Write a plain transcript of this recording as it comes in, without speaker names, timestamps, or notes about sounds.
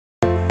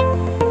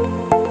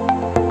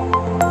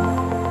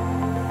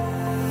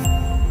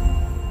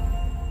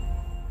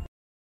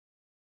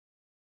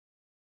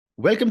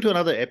Welcome to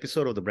another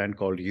episode of The Brand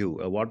Called You,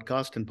 a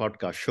podcast and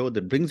podcast show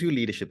that brings you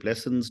leadership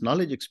lessons,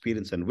 knowledge,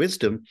 experience, and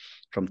wisdom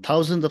from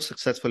thousands of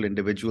successful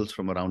individuals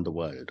from around the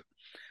world.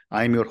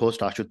 I'm your host,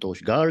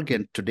 Ashutosh Garg,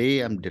 and today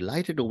I'm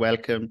delighted to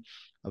welcome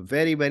a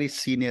very, very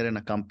senior and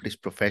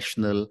accomplished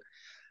professional,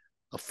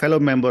 a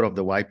fellow member of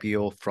the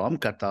YPO from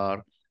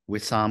Qatar,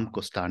 Wisam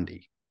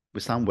Costandi.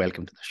 Wisam,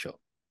 welcome to the show.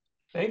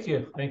 Thank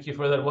you. Thank you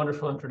for that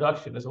wonderful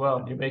introduction as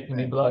well. You're making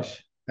me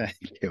blush. Thank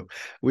you.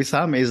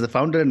 Wisam is the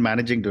founder and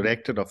managing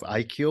director of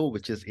IQ,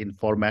 which is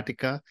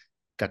Informatica,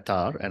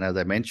 Qatar. And as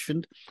I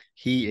mentioned,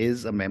 he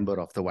is a member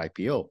of the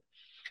YPO.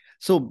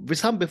 So,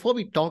 Wisam, before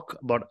we talk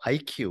about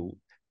IQ,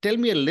 tell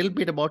me a little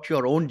bit about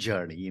your own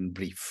journey in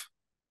brief.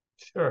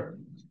 Sure.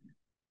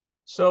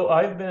 So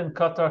I've been in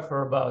Qatar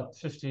for about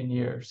 15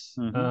 years.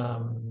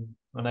 When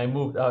I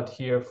moved out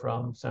here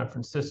from San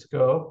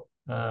Francisco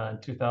in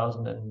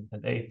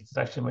 2008, it's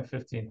actually my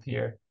 15th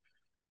year.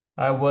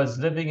 I was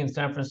living in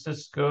San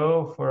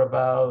Francisco for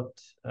about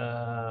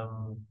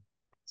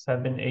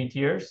 7-8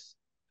 years.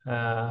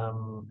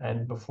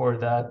 And before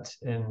that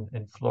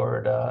in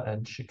Florida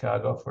and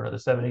Chicago for another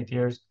 7-8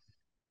 years.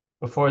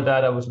 Before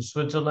that, I was in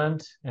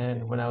Switzerland.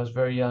 And when I was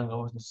very young, I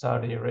was in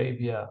Saudi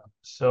Arabia.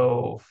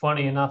 So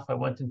funny enough, I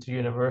went into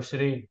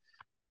university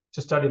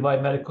to study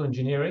biomedical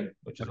engineering,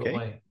 which is what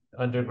my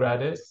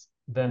undergrad is.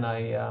 Then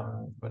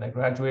when I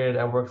graduated,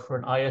 I worked for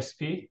an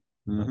ISP.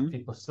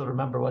 People still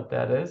remember what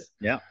that is.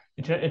 Yeah.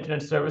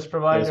 Internet service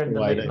provider in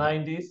the late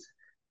 90s.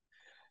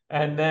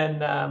 And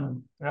then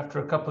after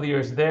a couple of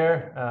years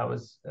there, I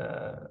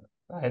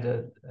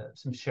had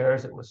some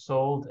shares that was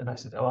sold, and I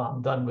said, "Oh,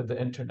 I'm done with the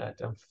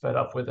internet. I'm fed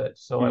up with it."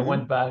 So I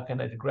went back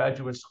and I did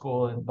graduate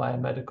school in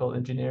biomedical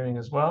engineering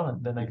as well,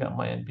 and then I got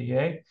my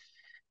MBA.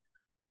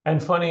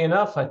 And funny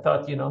enough, I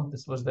thought,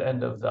 this was the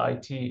end of the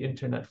IT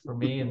internet for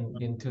me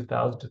in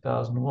 2000,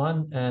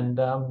 2001. And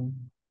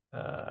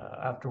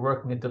after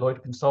working at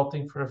Deloitte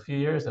Consulting for a few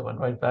years, I went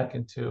right back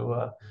into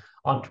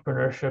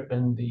entrepreneurship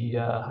in the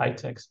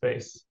high-tech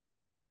space.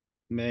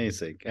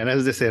 Amazing. And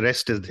as they say,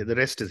 the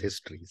rest is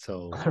history.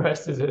 So the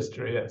rest is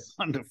history, yes.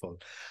 Wonderful.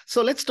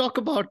 So let's talk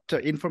about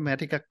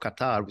Informatica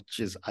Qatar, which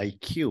is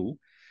IQ.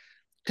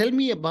 Tell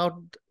me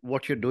about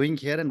what you're doing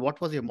here and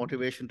what was your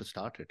motivation to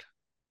start it?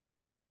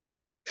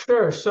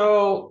 Sure.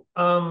 So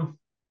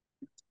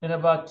in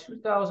about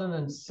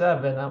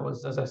 2007,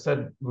 as I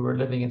said, we were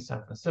living in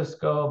San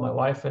Francisco, my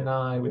wife and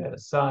I, we had a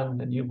son,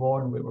 a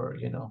newborn. We were,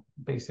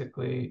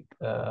 basically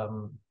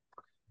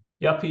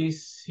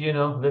yuppies,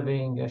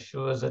 living. She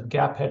was at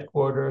Gap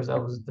headquarters. I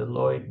was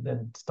Deloitte,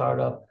 then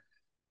startup.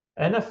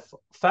 And a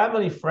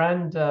family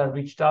friend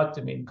reached out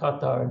to me in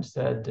Qatar and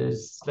said,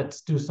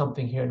 let's do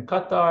something here in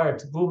Qatar.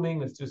 It's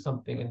booming. Let's do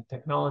something in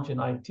technology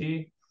and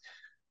IT.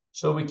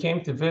 So we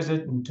came to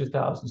visit in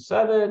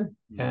 2007,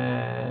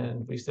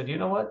 and we said, you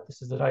know what?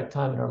 This is the right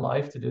time in our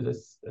life to do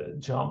this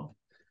jump.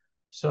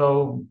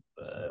 So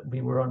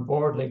we were on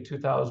board early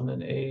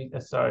 2008.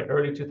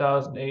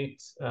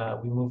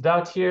 We moved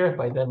out here.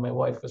 By then, my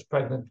wife was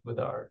pregnant with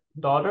our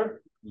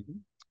daughter.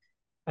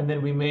 And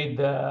then we made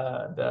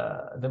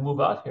the move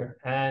out here.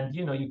 And,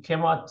 you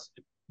came out,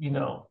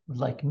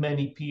 like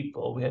many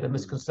people, we had a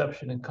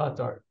misconception in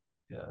Qatar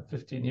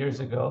 15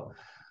 years ago.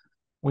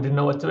 We didn't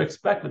know what to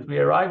expect, but we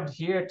arrived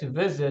here to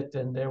visit,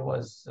 and there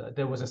was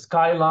a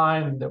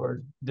skyline.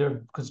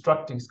 They're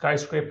constructing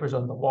skyscrapers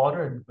on the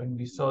water, and when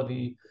we saw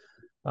the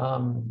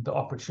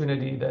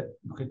opportunity that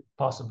we could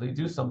possibly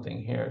do something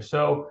here.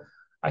 So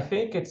I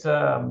think it's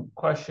a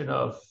question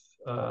of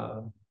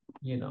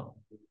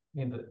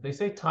they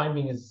say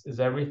timing is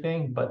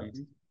everything, but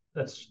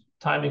that's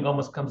timing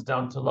almost comes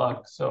down to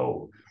luck.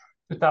 So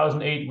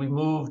 2008, we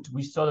moved.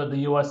 We saw that the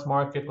U.S.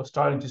 market was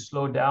starting to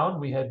slow down.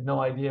 We had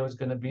no idea it was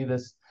going to be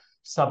this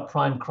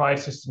subprime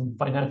crisis and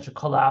financial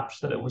collapse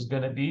that it was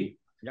going to be.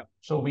 Yep.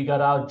 So we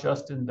got out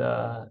just in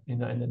the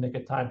nick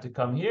of time to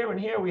come here. And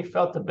here we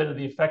felt a bit of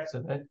the effects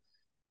of it.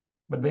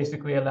 But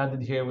basically, I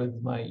landed here with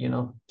my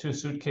 2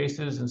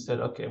 suitcases and said,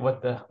 "Okay,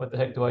 what the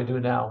heck do I do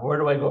now? Where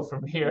do I go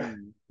from here?"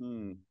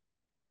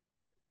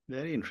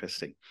 Very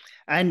interesting.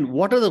 And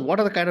what are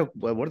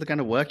the kind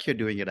of work you're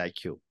doing at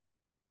IQ?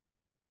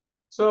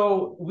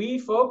 So we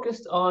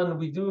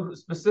do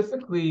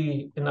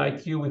specifically in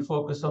IQ, we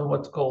focus on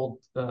what's called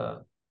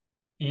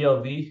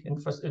ELV,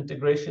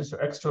 integrations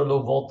or extra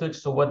low voltage.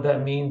 So what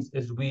that means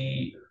is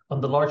on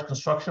the large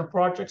construction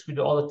projects, we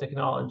do all the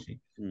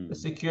technology, the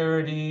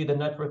security, the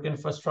network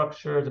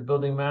infrastructure, the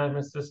building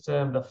management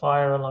system, the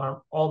fire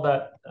alarm, all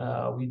that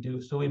we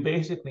do. So we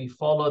basically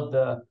followed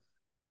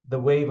the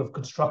wave of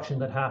construction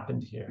that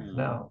happened here.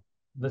 Now,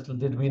 little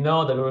did we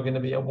know that we were going to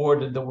be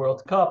awarded the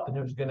World Cup, and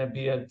there was going to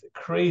be a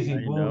crazy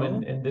boom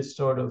in this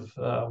sort of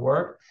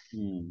work.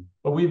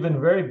 But we've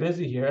been very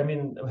busy here. I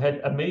mean, we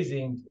had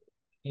amazing,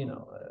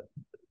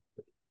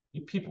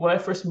 people. When I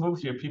first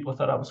moved here, people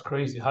thought I was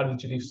crazy. How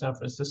did you leave San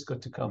Francisco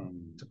to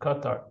come to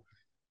Qatar?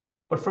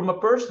 But from a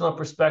personal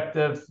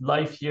perspective,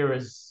 life here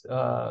is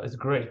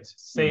great,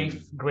 safe,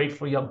 great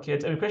for young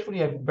kids. I mean,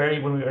 especially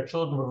when we were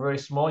children, we were very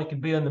small. You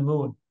could be on the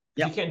moon.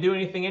 You can't do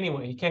anything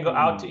anyway. You can't go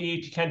out to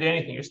eat. You can't do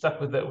anything. You're stuck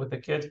with the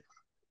kids.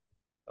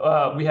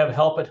 We have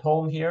help at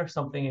home here,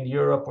 something in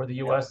Europe or the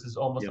US is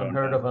almost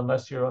unheard of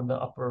unless you're on the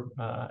upper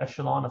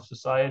echelon of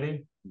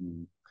society.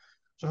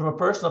 So from a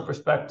personal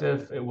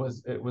perspective, it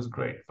was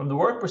great. From the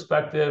work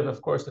perspective,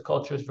 of course, the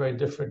culture is very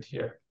different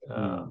here.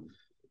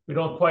 We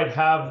don't quite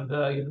have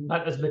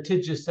not as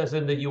litigious as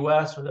in the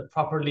US, or the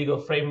proper legal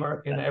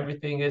framework, and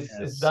everything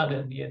is done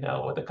in,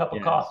 with a cup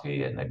of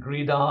coffee and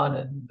agreed on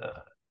and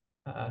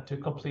to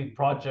complete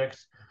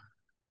projects.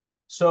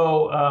 So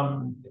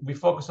we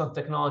focus on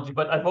technology,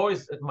 but I've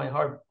always, at my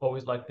heart,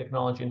 always liked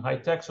technology and high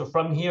tech. So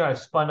from here, I've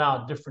spun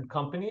out different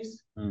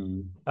companies,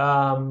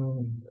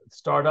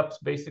 startups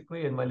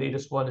basically, and my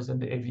latest one is in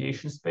the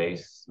aviation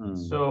space.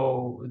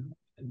 So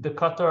the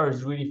Qatar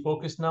is really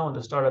focused now on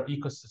the startup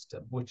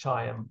ecosystem, which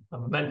I'm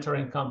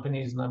mentoring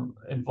companies and I'm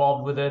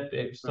involved with it.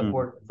 They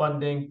support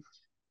funding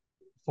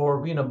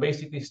for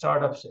basically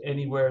startups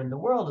anywhere in the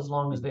world, as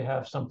long as they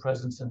have some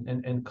presence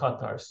in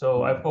Qatar.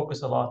 So I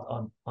focus a lot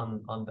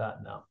on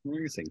that now.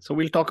 Amazing. So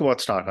we'll talk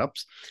about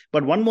startups,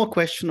 but one more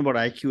question about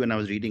IQ, and I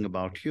was reading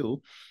about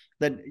you,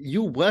 that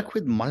you work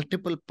with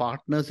multiple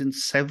partners in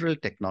several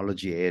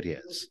technology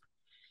areas.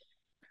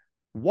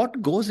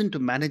 What goes into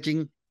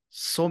managing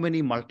so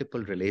many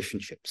multiple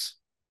relationships?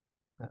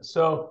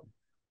 So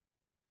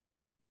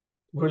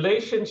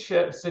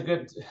relationships,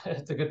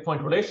 it's a good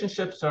point.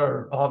 Relationships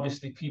are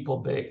obviously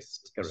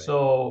people-based.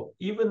 So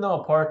even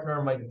though a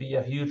partner might be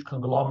a huge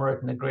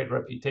conglomerate and a great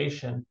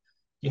reputation,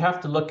 you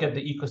have to look at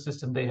the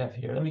ecosystem they have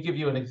here. Let me give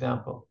you an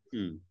example.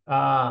 When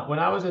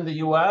I was in the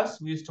US,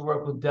 we used to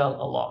work with Dell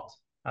a lot,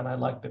 and I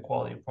liked the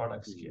quality of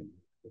products here.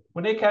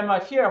 When they came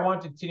out here, I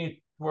wanted to continue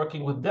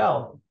working with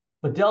Dell,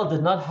 but Dell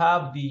did not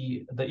have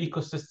the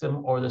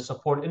ecosystem or the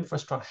support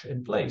infrastructure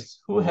in place.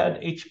 Who had?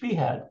 HP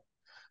had.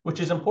 Which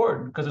is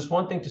important, because it's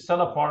one thing to sell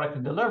a product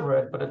and deliver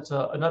it, but it's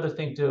another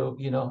thing to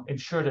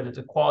ensure that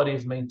the quality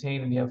is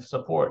maintained and you have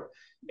support.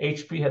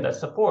 HP had that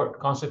support.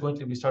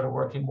 Consequently, we started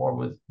working more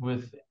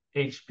with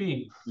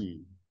HP.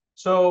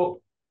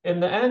 So in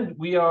the end,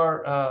 we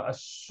are a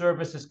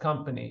services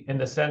company in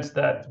the sense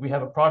that we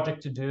have a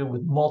project to do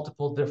with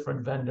multiple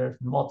different vendors,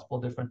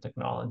 multiple different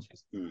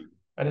technologies.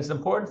 And it's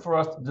important for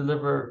us to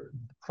deliver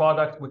the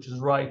product which is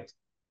right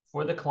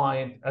for the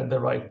client at the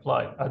right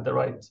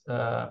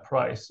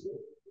price.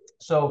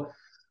 So,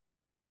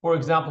 for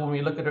example, when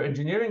we look at our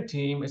engineering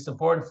team, it's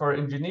important for our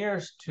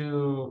engineers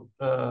to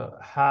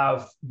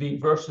be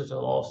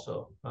versatile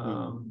also.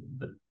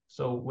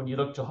 So when you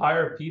look to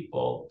hire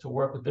people to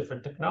work with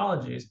different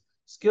technologies,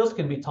 skills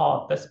can be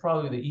taught. That's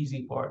probably the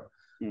easy part.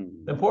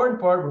 The important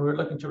part when we're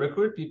looking to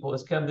recruit people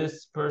is, can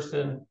this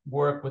person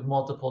work with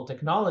multiple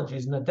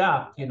technologies and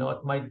adapt? It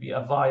might be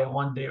Avaya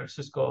one day or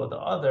Cisco the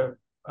other.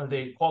 Are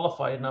they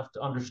qualified enough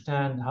to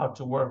understand how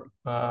to work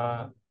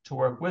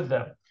with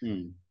them?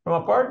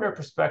 From a partner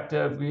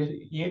perspective,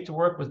 you need to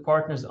work with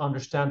partners to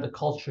understand the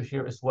culture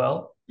here as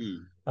well.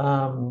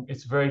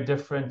 It's very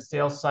different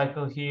sales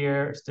cycle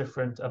here. It's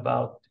different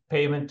about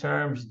payment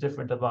terms,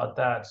 different about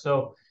that.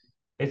 So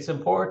it's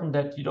important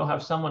that you don't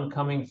have someone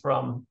coming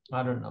from,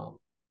 I don't know,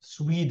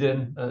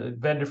 Sweden, a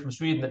vendor from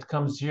Sweden that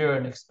comes here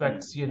and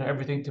expects,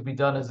 everything to be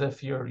done as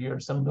if you're in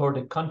some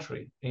Nordic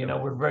country.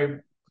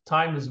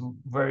 Time is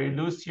very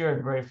loose here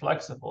and very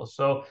flexible.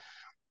 So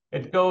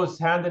it goes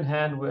hand in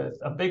hand with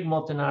a big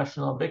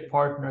multinational, a big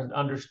partner that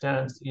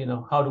understands,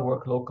 how to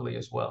work locally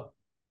as well.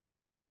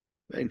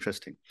 Very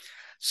interesting.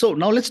 So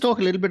now let's talk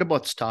a little bit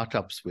about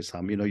startups,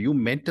 Wisam. You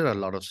mentor a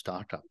lot of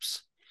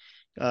startups.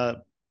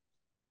 Tell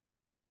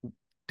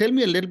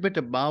me a little bit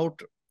about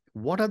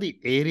what are the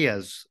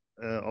areas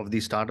of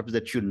these startups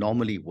that you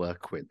normally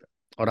work with,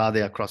 or are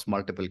they across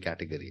multiple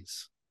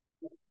categories?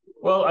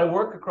 Well, I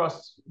work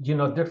across,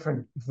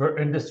 different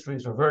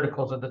industries or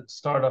verticals that the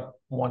startup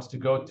wants to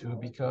go to,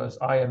 because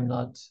I am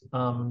not,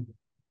 I'm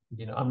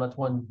not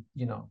one,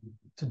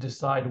 to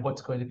decide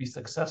what's going to be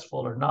successful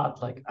or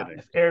not. Like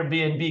if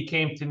Airbnb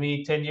came to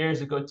me 10 years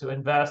ago to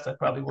invest, I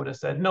probably would have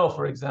said no,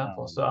 for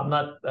example. So I'm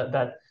not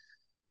that.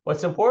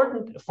 What's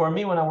important for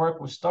me when I work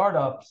with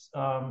startups,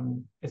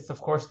 it's of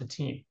course the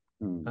team.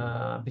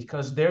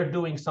 Because they're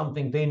doing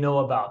something they know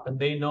about, and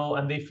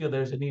they feel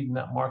there's a need in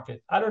that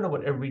market. I don't know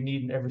what every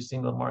need in every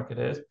single market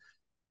is,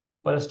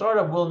 but a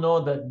startup will know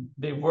that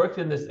they've worked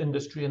in this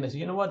industry and they say,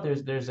 you know what,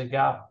 there's a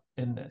gap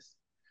in this.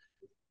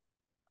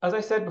 As I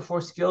said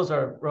before, skills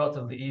are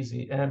relatively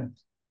easy, and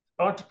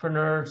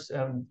entrepreneurs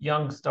and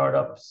young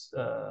startups,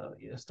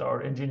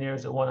 start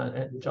engineers that want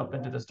to jump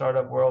into the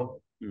startup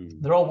world,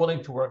 they're all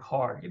willing to work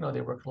hard.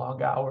 They work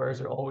long hours,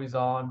 they're always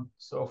on,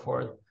 so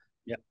forth.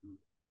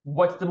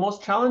 What's the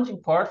most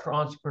challenging part for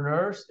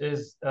entrepreneurs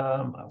is,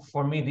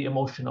 for me, the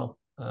emotional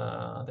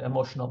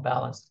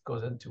balance that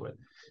goes into it.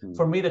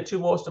 For me, the two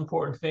most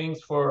important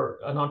things for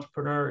an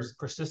entrepreneur is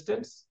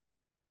persistence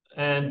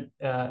and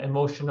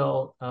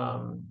emotional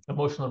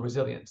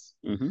resilience.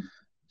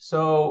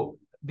 So,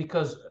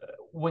 because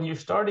when you're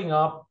starting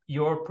up,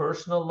 your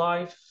personal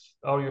life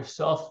or your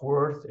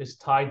self-worth is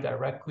tied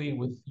directly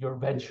with your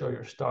venture,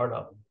 your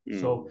startup.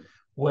 So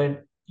when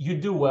you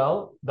do well,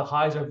 the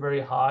highs are very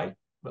high,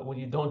 but when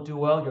you don't do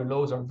well, your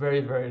lows are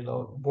very, very low,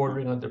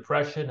 bordering on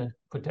depression and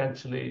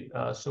potentially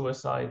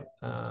suicide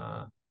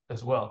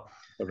as well.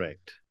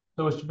 Correct.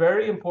 So it's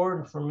very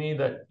important for me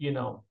that,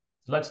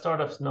 let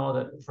startups know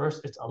that first,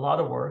 it's a lot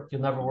of work.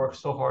 You'll never work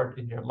so hard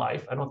in your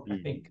life. I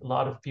think a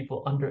lot of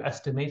people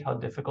underestimate how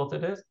difficult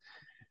it is.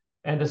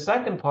 And the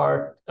second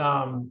part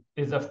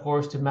is, of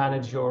course, to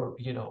manage your,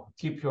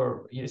 keep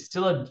your, it's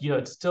still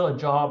a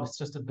job. It's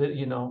just a bit,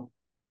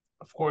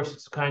 of course,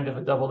 it's kind of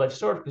a double-edged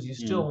sword because you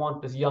still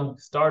want this young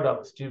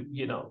startups to,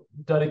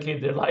 dedicate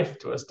their life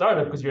to a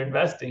startup because you're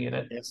investing in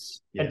it.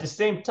 Yes. At the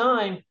same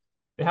time,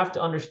 they have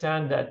to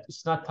understand that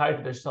it's not tied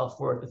to their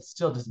self-worth. It's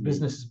still just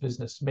business is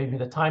business. Maybe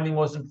the timing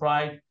wasn't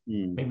right.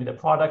 Maybe the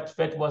product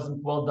fit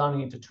wasn't well done.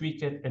 You need to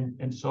tweak it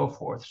and so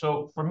forth.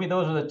 So for me,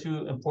 those are the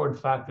two important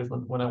factors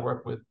when I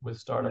work with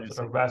startups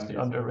that are vastly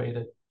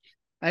underrated.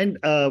 And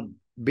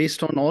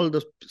based on all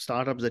the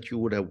startups that you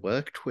would have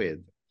worked with,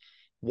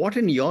 what,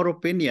 in your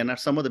opinion, are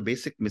some of the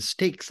basic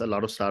mistakes a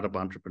lot of startup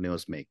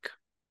entrepreneurs make?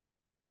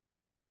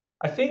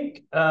 I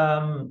think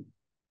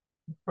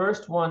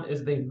first one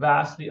is they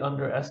vastly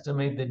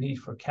underestimate the need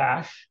for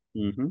cash.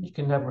 You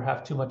can never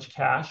have too much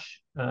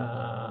cash,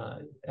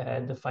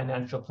 and the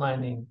financial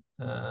planning,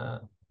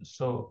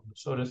 so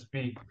to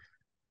speak.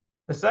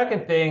 The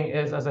second thing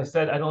is, as I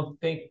said, I don't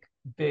think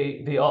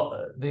they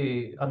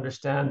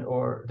understand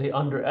or they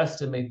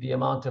underestimate the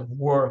amount of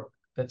work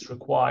that's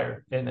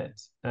required in it.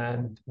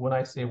 And when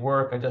I say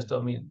work, I just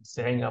don't mean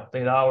staying up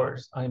late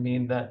hours. I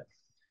mean that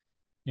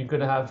you're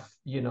going to have,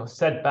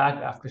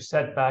 setback after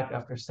setback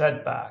after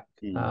setback.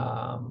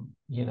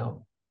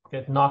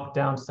 Get knocked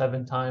down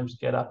 7 times,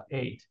 get up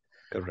 8.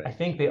 Correct. I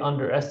think they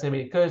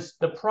underestimate, because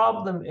the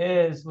problem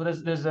is,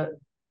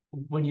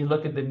 when you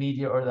look at the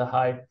media or the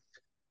hype,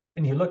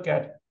 and you look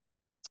at,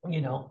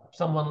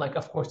 someone like,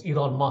 of course,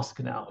 Elon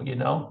Musk now,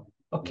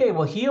 okay,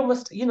 well, he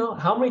almost,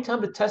 how many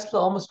times did Tesla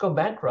almost go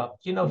bankrupt?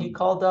 He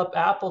called up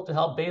Apple to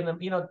help bail them.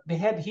 He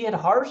had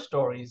horror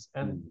stories,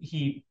 and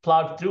he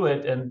plowed through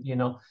it, and,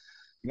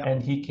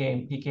 and he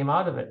came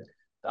out of it.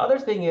 The other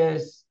thing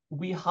is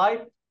we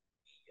hype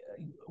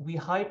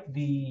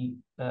the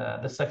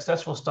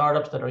successful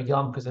startups that are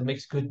young because it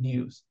makes good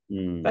news.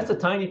 That's a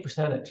tiny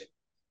percentage.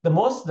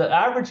 The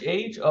average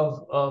age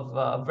of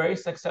a very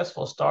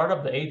successful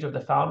startup, the age of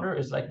the founder,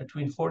 is like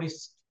between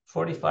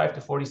 45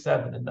 to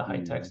 47 in the high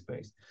tech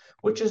space,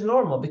 which is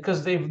normal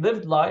because they've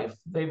lived life,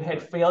 they've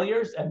had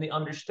failures, and they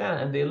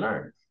understand and they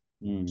learn.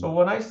 So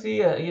when I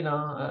see a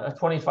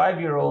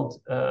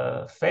 25-year-old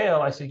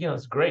fail, I say,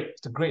 it's great.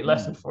 It's a great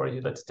lesson for you.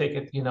 Let's take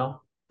it,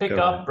 pick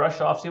up,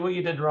 brush off, see what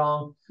you did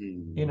wrong,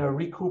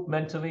 recoup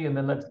mentally, and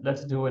then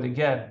let's do it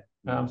again.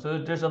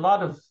 So there's a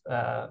lot of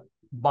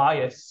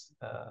bias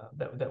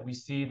that we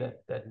see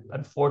that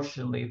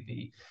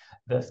unfortunately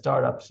the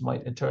startups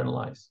might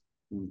internalize.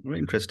 Very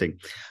interesting.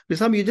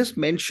 Wisam, you just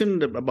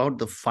mentioned about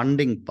the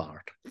funding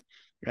part,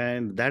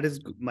 and that is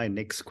my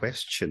next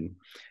question.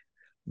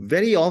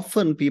 Very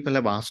often people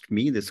have asked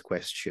me this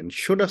question: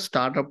 should a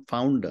startup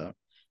founder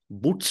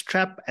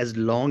bootstrap as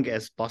long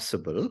as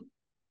possible,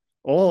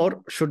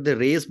 or should they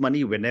raise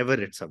money whenever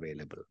it's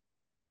available?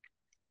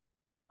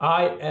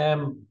 I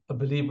am a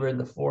believer in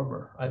the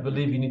former. I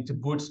believe you need to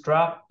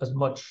bootstrap as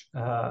much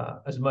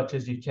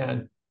as you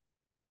can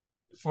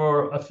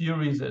for a few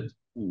reasons.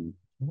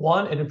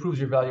 One, it improves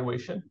your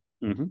valuation.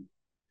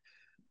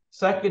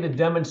 Second, it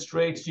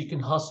demonstrates you can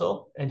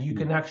hustle and you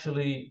can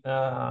actually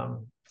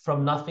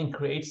from nothing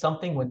create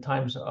something when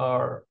times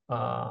are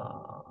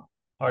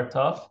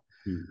tough.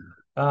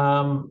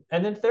 And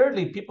then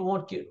thirdly, people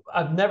won't give.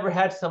 I've never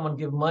had someone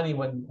give money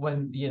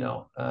when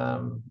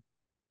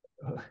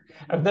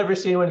I've never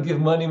seen anyone give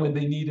money when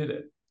they needed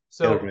it.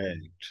 So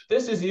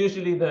this is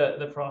usually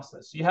the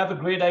process. You have a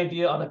great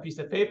idea on a piece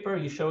of paper,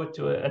 you show it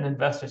to an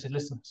investor, say,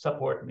 listen,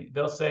 support me.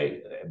 They'll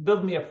say,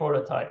 build me a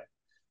prototype.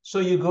 So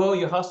you go,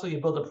 you hustle, you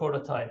build a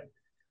prototype.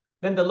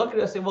 Then they look at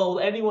it and say, well, will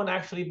anyone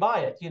actually buy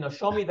it?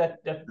 Show me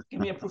that give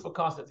me a proof of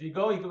concept. You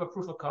go, you give a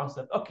proof of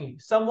concept. Okay,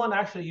 someone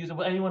actually used it.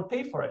 Will anyone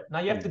pay for it? Now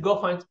you have to go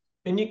find,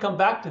 then you come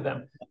back to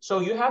them. So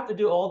you have to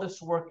do all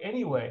this work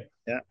anyway.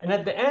 And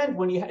at the end,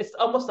 it's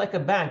almost like a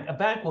bank. A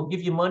bank will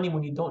give you money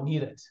when you don't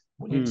need it,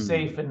 when you're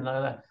safe and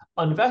that.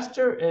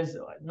 Investor is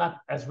not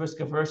as risk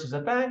averse as a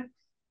bank,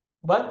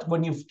 but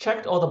when you've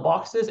checked all the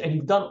boxes and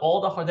you've done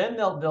all the hard, then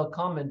they'll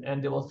come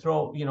and they will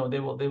throw, they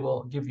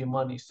will give you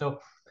money. So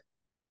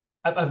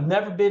I've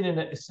never been in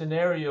a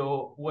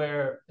scenario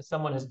where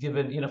someone has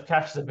given, if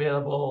cash is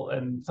available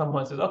and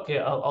someone says, okay,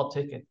 I'll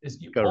take it.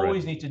 You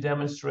always need to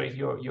demonstrate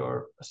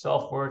your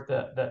self-worth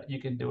that you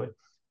can do it.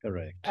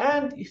 Correct.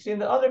 And you see in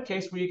the other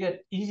case where you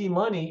get easy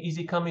money,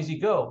 easy come, easy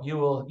go. You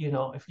will,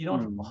 if you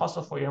don't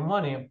hustle for your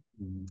money.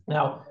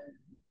 Now,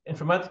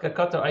 Informatica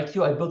Qatar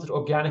IQ, I built it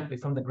organically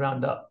from the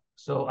ground up.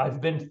 So I've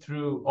been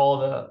through all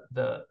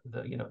the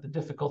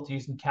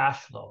difficulties in cash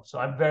flow. So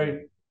I'm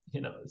very,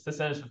 it's a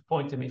sensitive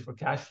point to me for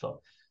cash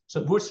flow.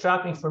 So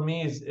bootstrapping for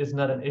me is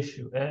not an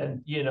issue.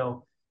 And,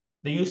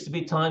 there used to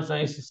be times when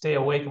I used to stay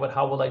awake about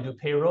how will I do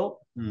payroll.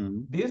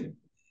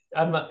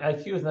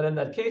 IQ is not in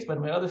that case, but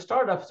in my other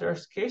startups,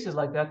 there's cases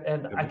like that,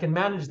 and I can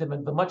manage them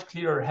with a much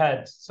clearer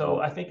head. So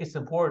I think it's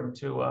important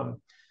to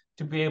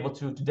be able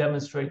to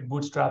demonstrate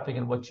bootstrapping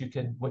and what you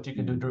can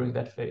do during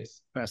that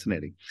phase.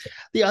 Fascinating.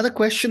 The other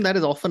question that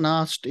is often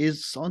asked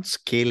is on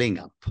scaling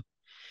up.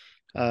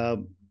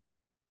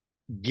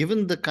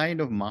 Given the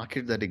kind of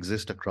market that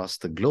exists across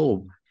the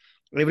globe,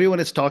 everyone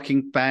is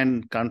talking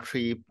pan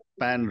country,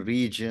 pan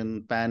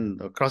region, pan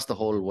across the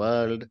whole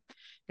world,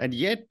 and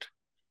yet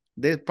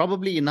there's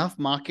probably enough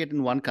market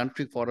in one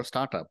country for a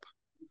startup.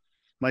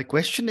 My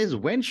question is,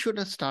 when should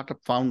a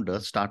startup founder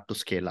start to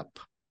scale up?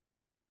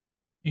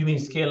 You mean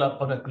scale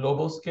up on a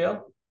global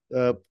scale?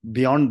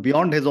 Beyond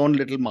his own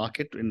little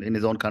market in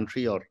his own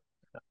country or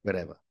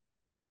wherever?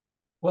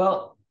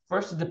 Well,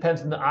 first, it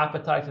depends on the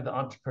appetite of the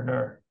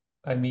entrepreneur.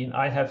 I mean,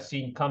 I have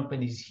seen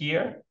companies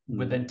here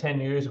within 10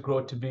 years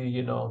grow to be,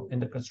 in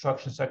the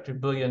construction sector,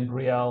 billion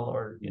rial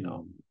or,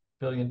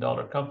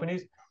 billion-dollar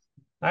companies.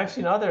 I've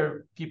seen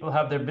other people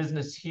have their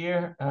business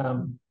here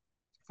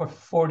for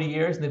 40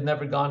 years, and they've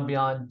never gone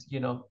beyond,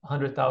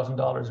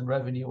 $100,000 in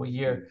revenue a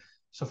year.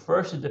 So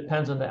first, it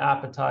depends on the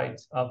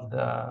appetite of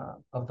the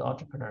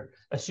entrepreneur.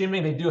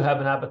 Assuming they do have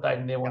an appetite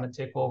and they want to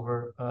take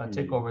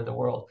over the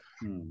world.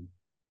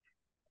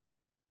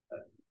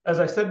 As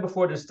I said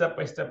before, the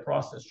step-by-step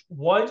process.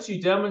 Once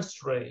you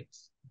demonstrate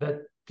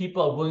that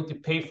people are willing to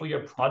pay for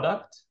your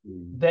product,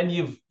 then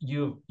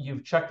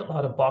you've checked a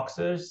lot of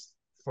boxes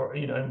for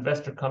an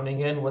investor coming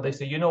in where they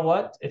say, you know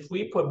what, if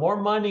we put more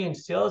money in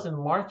sales and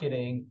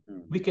marketing,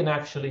 we can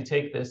actually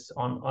take this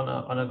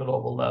on a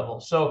global level.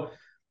 So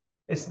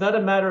it's not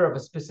a matter of a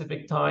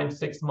specific time,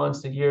 6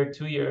 months, a year,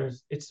 2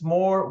 years. It's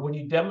more when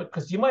you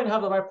because you might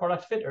have the right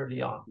product fit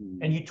early on,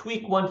 and you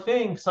tweak one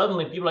thing,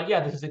 suddenly people are like,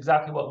 yeah, this is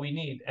exactly what we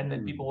need, and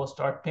then people will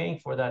start paying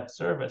for that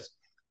service.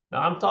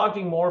 Now I'm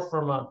talking more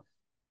from a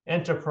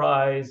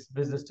enterprise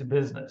business to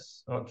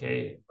business.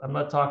 Okay, I'm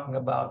not talking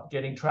about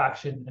getting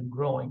traction and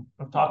growing.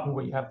 I'm talking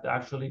where you have to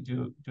actually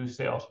do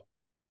sales.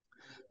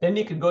 Then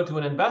you can go to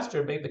an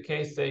investor, make the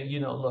case, say,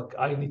 look,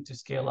 I need to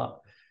scale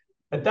up.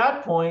 At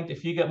that point,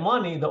 if you get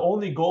money, the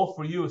only goal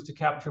for you is to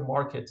capture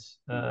markets,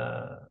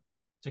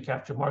 to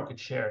capture market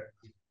share.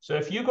 So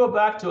if you go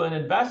back to an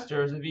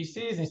investor, the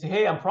VCs, and you say,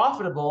 hey, I'm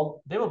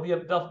profitable, they'll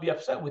be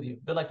upset with you.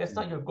 They're like, that's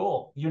not your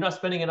goal. You're not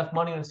spending enough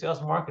money on sales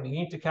and marketing. You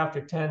need to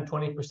capture 10,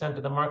 20%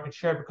 of the market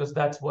share because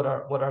that's what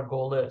our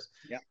goal is.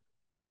 Yeah.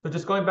 But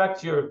just going back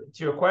to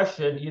your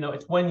question,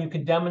 it's when you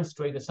can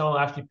demonstrate that someone will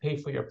actually pay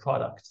for your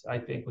product, I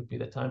think would be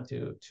the time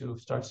to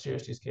start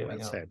seriously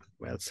scaling up.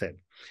 Well said.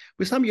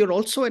 Wisam, you're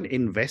also an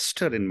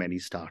investor in many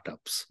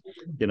startups.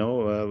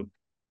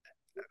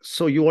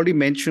 So you already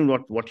mentioned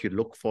what you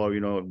look for,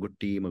 a good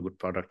team, a good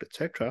product,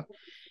 etc.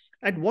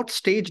 At what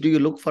stage do you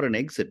look for an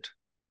exit?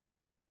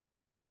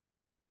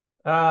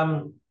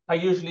 I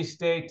usually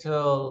stay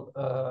till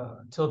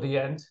the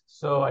end,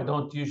 so I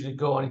don't usually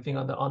go anything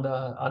on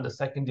the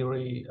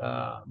secondary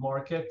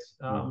market.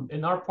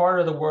 In our part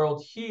of the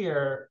world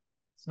here,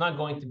 it's not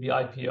going to be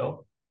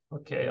IPO,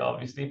 okay,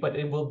 obviously, but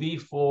it will be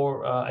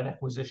for an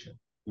acquisition,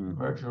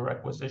 merger or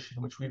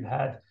acquisition, which we've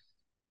had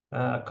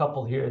a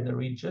couple here in the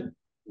region.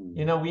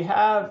 We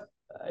have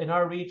in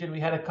our region, we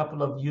had a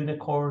couple of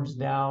unicorns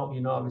now,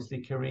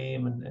 obviously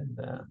Kareem and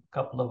a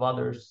couple of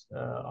others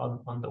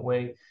on the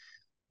way.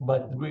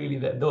 But really,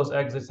 those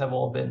exits have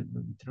all been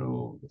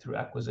through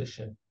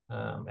acquisition,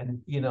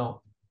 and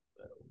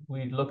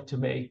we look to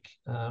make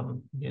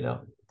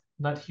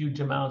not huge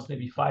amounts,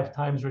 maybe 5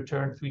 times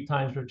return, 3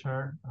 times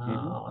return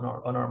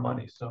on our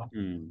money. So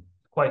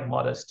quite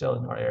modest still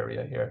in our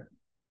area here.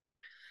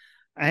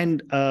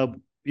 And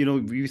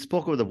we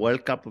spoke of the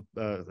World Cup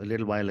a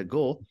little while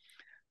ago.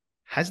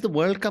 Has the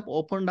World Cup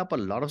opened up a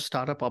lot of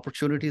startup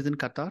opportunities in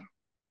Qatar?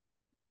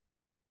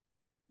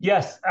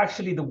 Yes,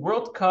 actually, the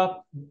World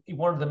Cup,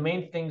 one of the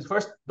main things,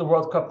 first, the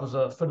World Cup was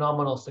a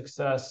phenomenal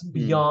success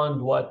beyond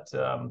what,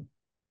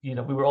 we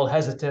were all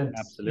hesitant,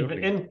 even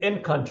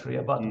in country,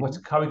 about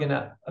how are we going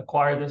to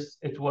acquire this.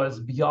 It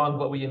was beyond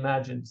what we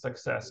imagined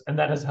success. And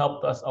that has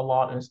helped us a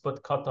lot and has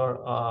put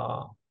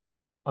Qatar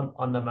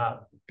on the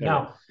map.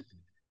 Now,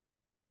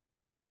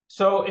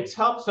 so it's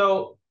helped.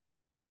 So,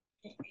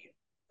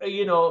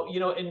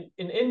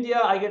 in India,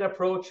 I get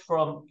approached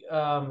from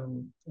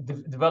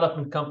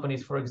development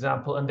companies, for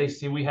example, and they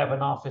say we have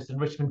an office in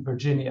Richmond,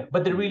 Virginia,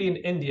 but they're really in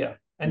India,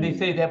 and they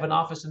say they have an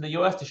office in the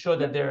U.S. to show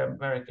that they're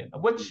American,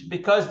 which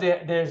because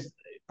there's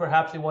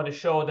perhaps they want to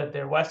show that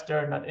they're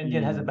Western, not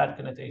Indian, has a bad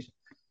connotation.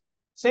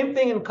 Same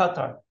thing in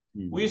Qatar.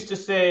 We used to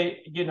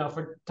say,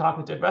 for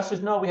talking to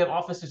investors, no, we have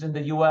offices in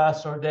the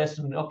U.S. or this,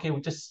 and okay,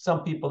 just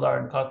some people are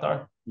in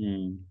Qatar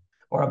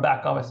or a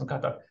back office in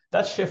Qatar.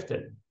 That's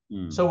shifted.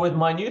 So with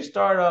my new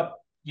startup,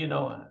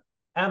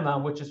 Emma,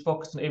 which is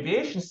focused on the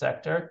aviation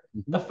sector,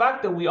 the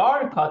fact that we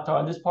are in Qatar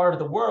in this part of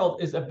the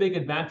world is a big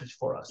advantage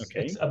for us.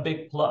 Okay. It's a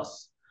big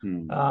plus.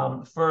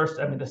 First,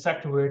 the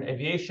sector we're in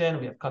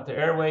aviation, we have Qatar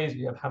Airways,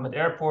 we have Hamad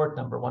Airport,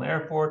 #1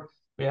 airport.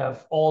 We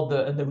have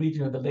in the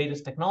region of the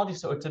latest technology.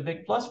 So it's a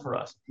big plus for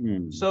us.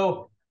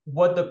 So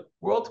what the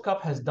World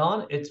Cup has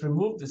done, it's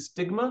removed the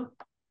stigma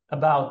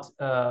about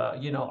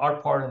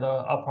our part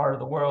of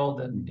the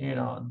world, and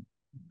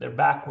they're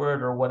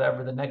backward or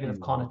whatever the negative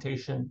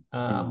connotation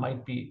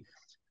might be.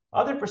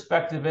 Other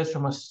perspective is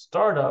from a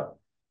startup.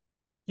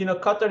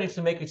 Qatar needs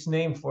to make its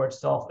name for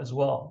itself as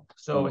well.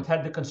 So it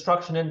had the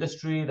construction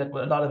industry that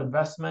with a lot of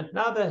investment.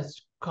 Now the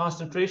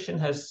concentration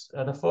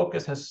the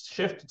focus has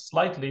shifted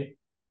slightly,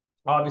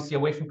 obviously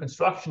away from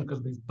construction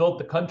because we've built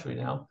the country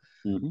now.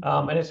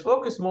 And it's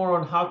focused more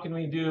on how can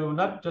we do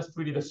not just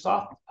really the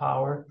soft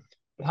power,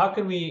 but how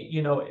can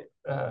we,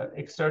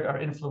 exert our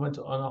influence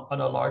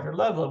on a larger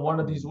level. And one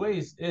of these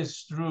ways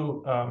is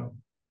through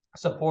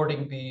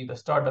supporting the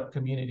startup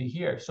community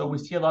here. So we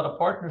see a lot of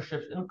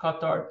partnerships in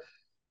Qatar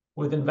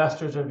with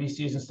investors or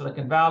VCs in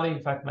Silicon Valley. In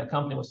fact, my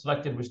company was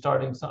selected. We're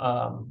starting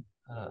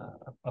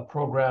a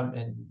program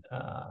in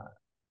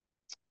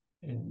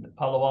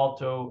Palo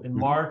Alto in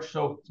March.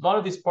 So a lot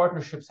of these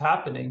partnerships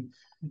happening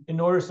in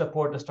order to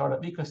support the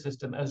startup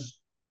ecosystem as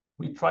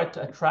we try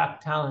to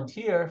attract talent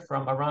here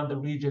from around the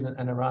region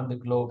and around the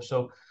globe.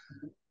 So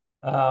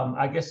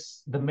I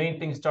guess the main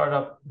thing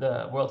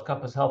the World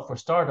Cup has helped for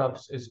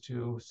startups is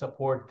to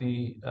support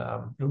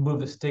remove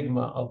the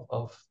stigma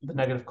of the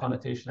negative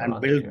connotation.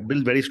 And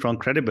build very strong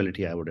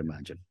credibility, I would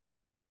imagine.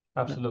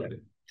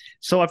 Absolutely.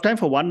 So I have time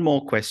for one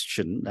more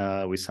question,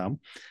 Wisam.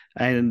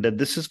 And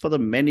this is for the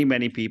many,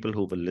 many people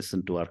who will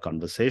listen to our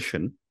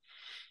conversation.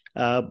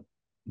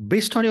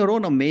 Based on your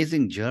own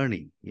amazing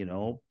journey,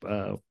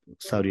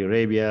 Saudi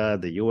Arabia,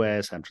 the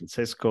US, San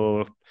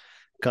Francisco,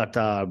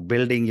 Qatar,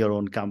 building your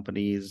own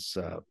companies,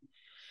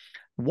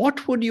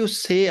 what would you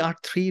say are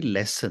 3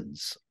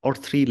 lessons or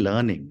 3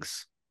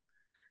 learnings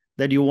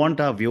that you want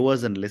our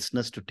viewers and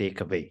listeners to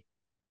take away?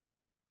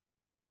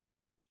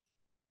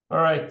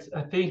 All right.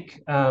 I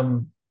think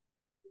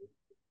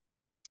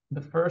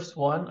the first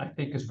one I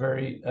think is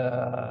very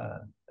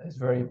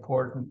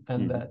important,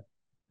 and that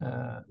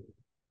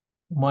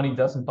money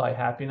doesn't buy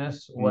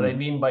happiness. What I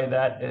mean by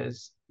that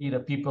is,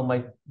 people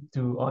might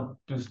do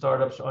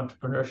startups or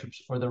entrepreneurships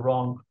for the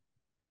wrong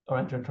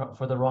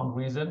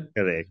reason.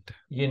 Correct.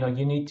 You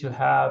need to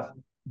have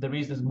the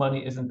reasons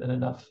money isn't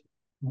enough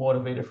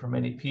motivator for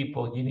many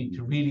people. You need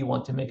to really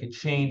want to make a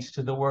change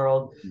to the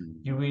world.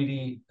 You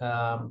really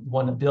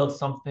want to build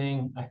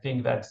something. I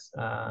think that's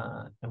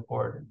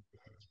important.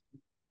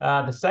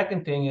 The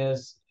second thing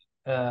is,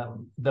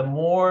 the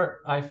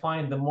more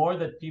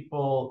that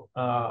people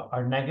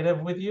are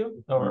negative with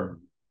you, or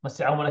let's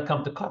say I want to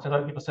come to Qatar, a lot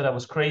of people said I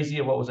was crazy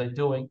or what was I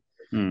doing.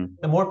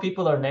 The more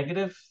people are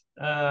negative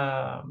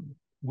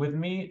with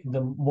me,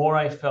 the more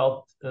I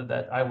felt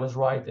that I was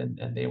right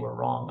and they were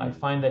wrong. I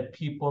find that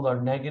people are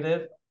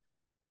negative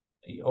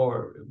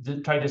or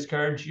try to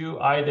discourage you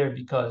either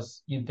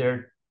because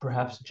they're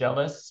perhaps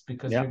jealous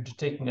because you're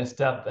taking a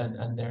step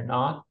and they're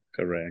not.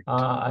 Correct.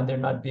 And they're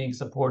not being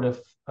supportive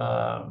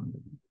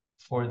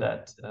for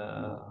that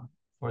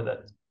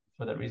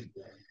reason.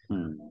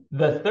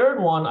 The third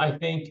one I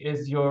think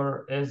is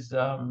your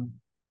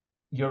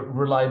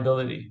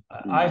reliability.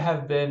 I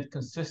have been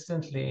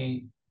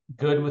consistently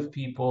good with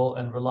people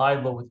and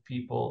reliable with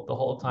people the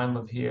whole time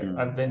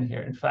I've been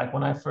here. In fact,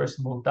 when I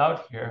first moved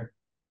out here,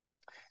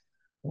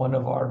 one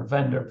of our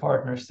vendor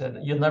partners said,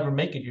 "You'll never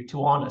make it. You're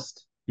too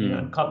honest."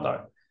 In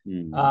Qatar.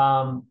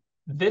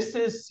 This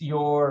is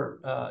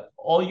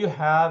all you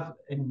have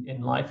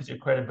in life is your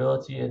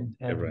credibility and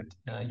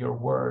your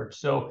word.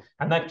 So,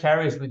 and that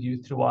carries with you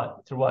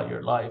throughout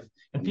your life.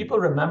 And people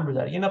remember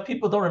that.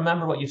 People don't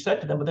remember what you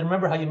said to them, but they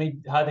remember how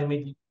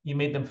you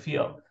made them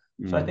feel.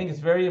 So I think it's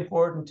very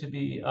important to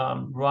be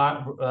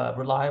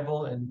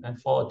reliable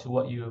and follow to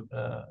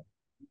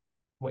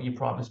what you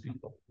promise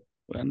people.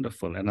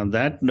 Wonderful. And on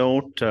that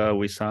note,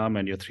 Wisam,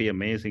 and your 3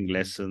 amazing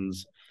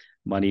lessons: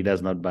 money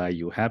does not buy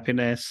you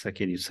happiness.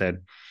 Again, you said,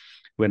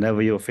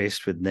 whenever you're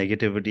faced with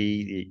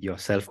negativity, your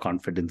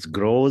self-confidence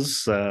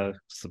grows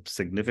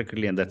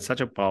significantly. And that's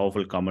such a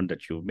powerful comment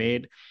that you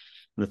made.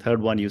 And the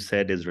third one you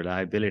said is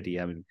reliability.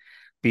 I mean,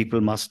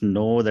 people must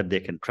know that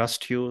they can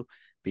trust you.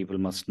 People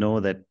must know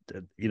that,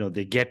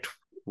 they get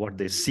what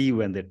they see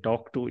when they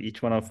talk to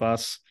each one of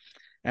us.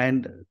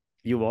 And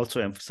you've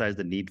also emphasized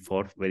the need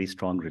for very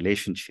strong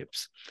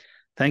relationships.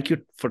 Thank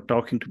you for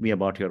talking to me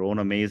about your own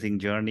amazing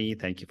journey.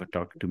 Thank you for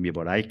talking to me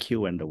about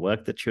IQ and the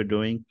work that you're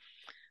doing.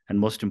 And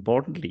most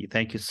importantly,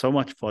 thank you so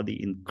much for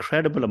the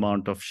incredible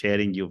amount of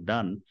sharing you've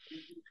done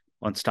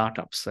on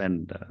startups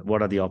and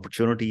what are the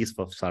opportunities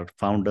for startup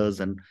founders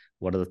and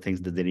what are the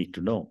things that they need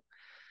to know.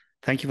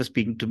 Thank you for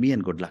speaking to me,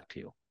 and good luck to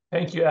you.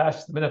 Thank you, Ash.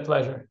 It's been a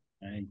pleasure.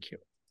 Thank you.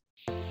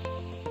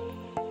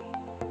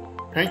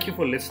 Thank you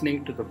for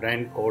listening to the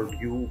Brand Called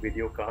You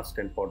videocast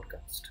and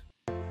podcast,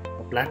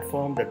 a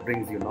platform that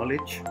brings you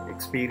knowledge,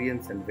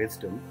 experience, and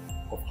wisdom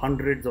of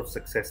hundreds of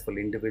successful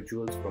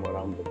individuals from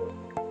around the world.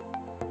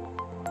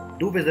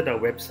 Do visit our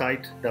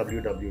website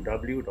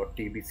www.tbcy.in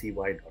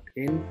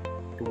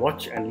to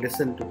watch and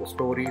listen to the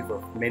stories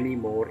of many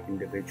more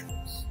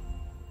individuals.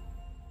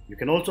 You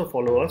can also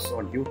follow us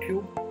on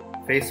YouTube,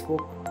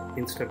 Facebook,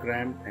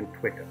 Instagram, and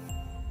Twitter.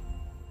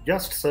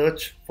 Just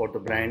search for the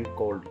brand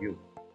called you.